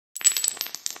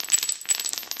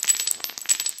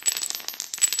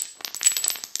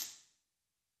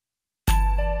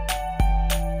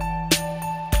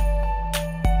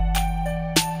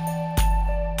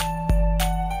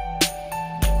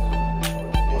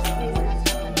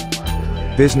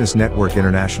Business Network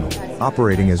International,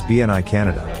 operating as BNI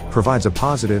Canada, provides a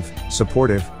positive,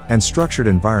 supportive, and structured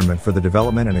environment for the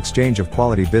development and exchange of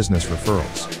quality business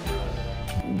referrals.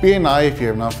 BNI, if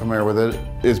you're not familiar with it,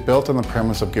 is built on the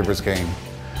premise of giver's gain.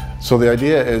 So the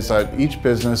idea is that each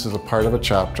business is a part of a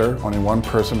chapter, only one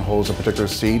person holds a particular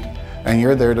seat, and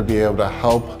you're there to be able to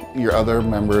help your other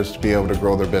members to be able to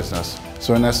grow their business.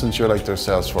 So in essence, you're like their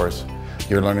sales force.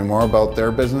 You're learning more about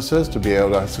their businesses to be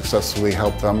able to successfully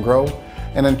help them grow.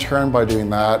 And in turn, by doing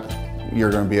that,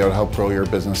 you're going to be able to help grow your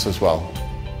business as well.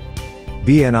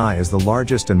 BNI is the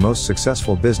largest and most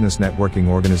successful business networking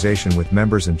organization with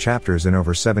members and chapters in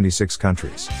over 76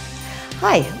 countries.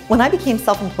 Hi, when I became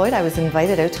self-employed, I was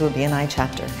invited out to a BNI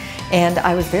chapter, and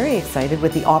I was very excited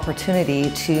with the opportunity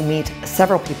to meet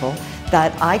several people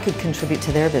that I could contribute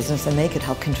to their business and they could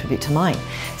help contribute to mine.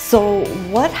 So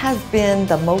what has been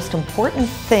the most important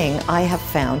thing I have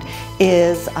found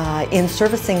is in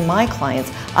servicing my clients,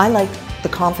 I like the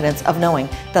confidence of knowing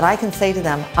that I can say to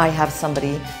them, I have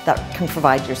somebody that can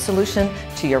provide your solution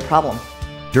to your problem.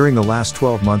 During the last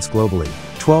 12 months globally,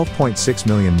 12.6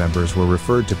 million members were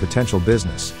referred to potential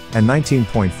business, and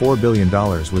 $19.4 billion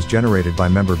was generated by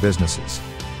member businesses.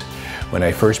 When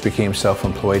I first became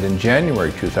self-employed in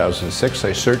January 2006,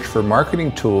 I searched for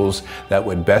marketing tools that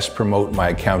would best promote my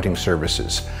accounting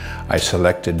services. I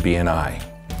selected BNI.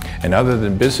 And other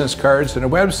than business cards and a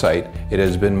website, it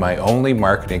has been my only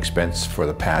marketing expense for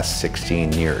the past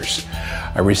 16 years.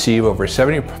 I receive over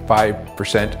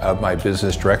 75% of my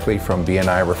business directly from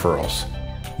BNI referrals.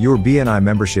 Your BNI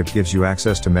membership gives you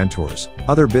access to mentors,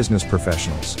 other business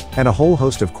professionals, and a whole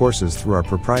host of courses through our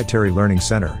proprietary learning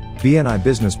center, BNI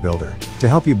Business Builder, to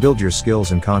help you build your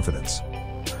skills and confidence.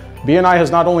 BNI has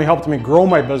not only helped me grow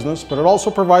my business, but it also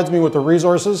provides me with the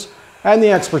resources and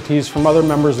the expertise from other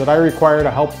members that I require to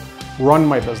help run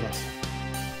my business.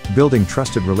 Building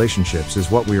trusted relationships is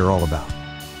what we are all about.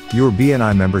 Your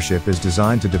BNI membership is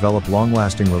designed to develop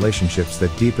long-lasting relationships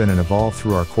that deepen and evolve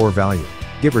through our core value,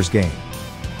 giver's gain.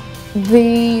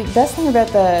 The best thing about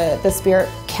the Spirit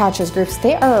Catchers groups,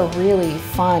 they are a really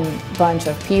fun bunch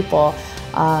of people.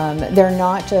 They're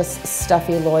not just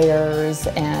stuffy lawyers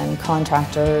and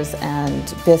contractors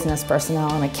and business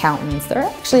personnel and accountants. They're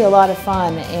actually a lot of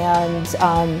fun, and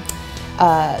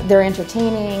they're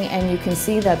entertaining, and you can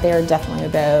see that they're definitely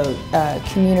about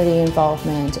community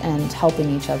involvement and helping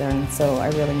each other, and so I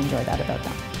really enjoy that about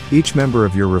them. Each member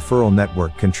of your referral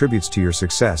network contributes to your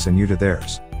success and you to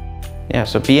theirs. Yeah,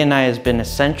 so BNI has been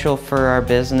essential for our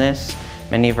business.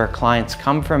 Many of our clients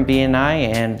come from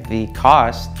BNI, and the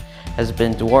cost has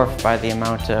been dwarfed by the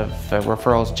amount of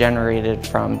referrals generated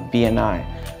from BNI.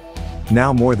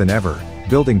 Now more than ever,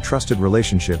 building trusted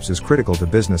relationships is critical to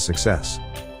business success.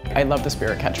 I love the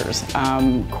Spirit Catchers.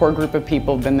 Core group of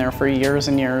people, been there for years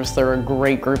and years. They're a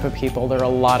great group of people. They're a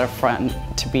lot of fun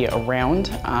to be around,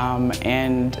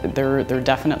 and they're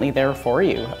definitely there for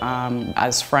you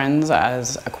as friends,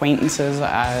 as acquaintances,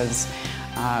 as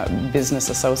business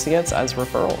associates, as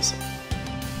referrals.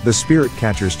 The Spirit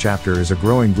Catchers chapter is a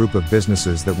growing group of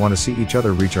businesses that want to see each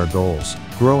other reach our goals,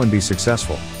 grow and be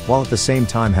successful, while at the same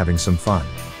time having some fun.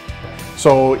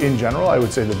 So in general, I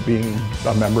would say that being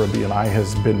a member of BNI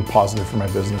has been positive for my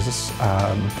business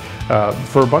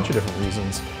for a bunch of different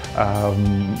reasons.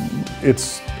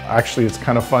 It's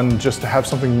kind of fun just to have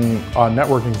something, a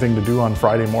networking thing to do on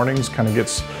Friday mornings, kind of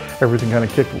gets everything kind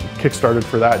of kick-started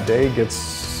for that day,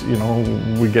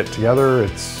 we get together.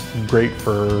 It's great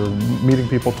for meeting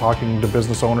people, talking to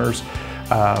business owners.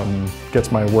 Gets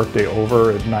my workday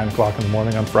over at 9 o'clock in the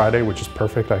morning on Friday, which is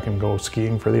perfect. I can go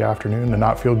skiing for the afternoon and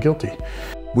not feel guilty.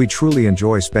 We truly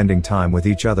enjoy spending time with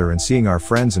each other and seeing our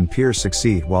friends and peers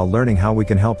succeed while learning how we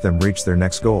can help them reach their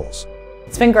next goals.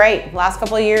 It's been great. The last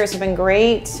couple of years have been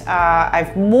great.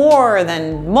 I've more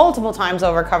than multiple times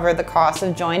over covered the cost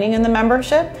of joining in the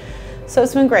membership. So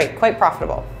it's been great, quite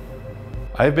profitable.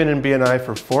 I've been in BNI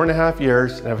for 4.5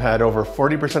 years and have had over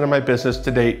 40% of my business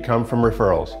to date come from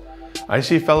referrals. I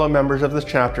see fellow members of this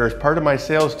chapter as part of my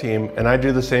sales team, and I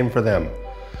do the same for them.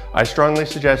 I strongly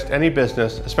suggest any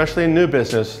business, especially a new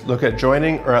business, look at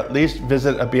joining or at least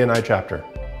visit a BNI chapter.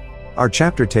 Our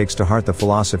chapter takes to heart the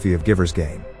philosophy of giver's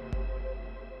gain.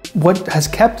 What has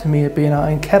kept me at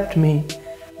BNI and kept me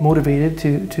motivated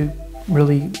to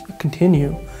really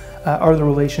continue are the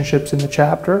relationships in the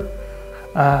chapter,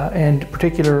 and in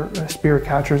particular Spirit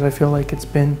Catchers. I feel like it's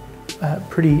been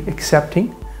pretty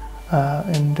accepting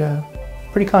and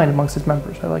pretty kind amongst its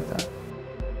members. I like that.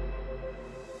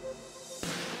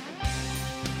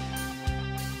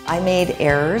 I made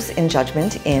errors in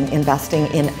judgment in investing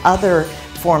in other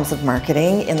forms of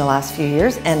marketing in the last few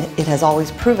years, and it has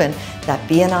always proven that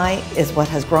BNI is what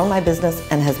has grown my business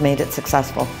and has made it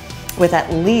successful, with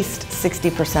at least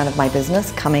 60% of my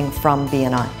business coming from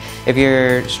BNI. If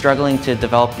you're struggling to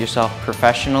develop yourself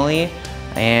professionally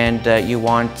and you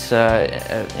want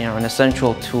an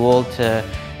essential tool to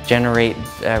generate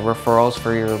referrals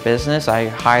for your business, I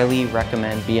highly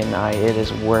recommend BNI. It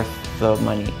is worth the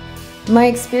money. My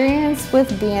experience with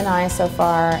BNI so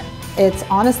far, it's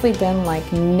honestly been like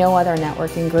no other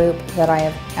networking group that I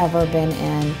have ever been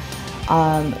in.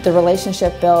 The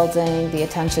relationship building, the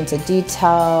attention to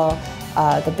detail,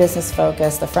 the business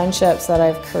focus, the friendships that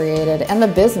I've created, and the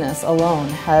business alone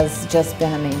has just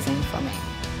been amazing for me.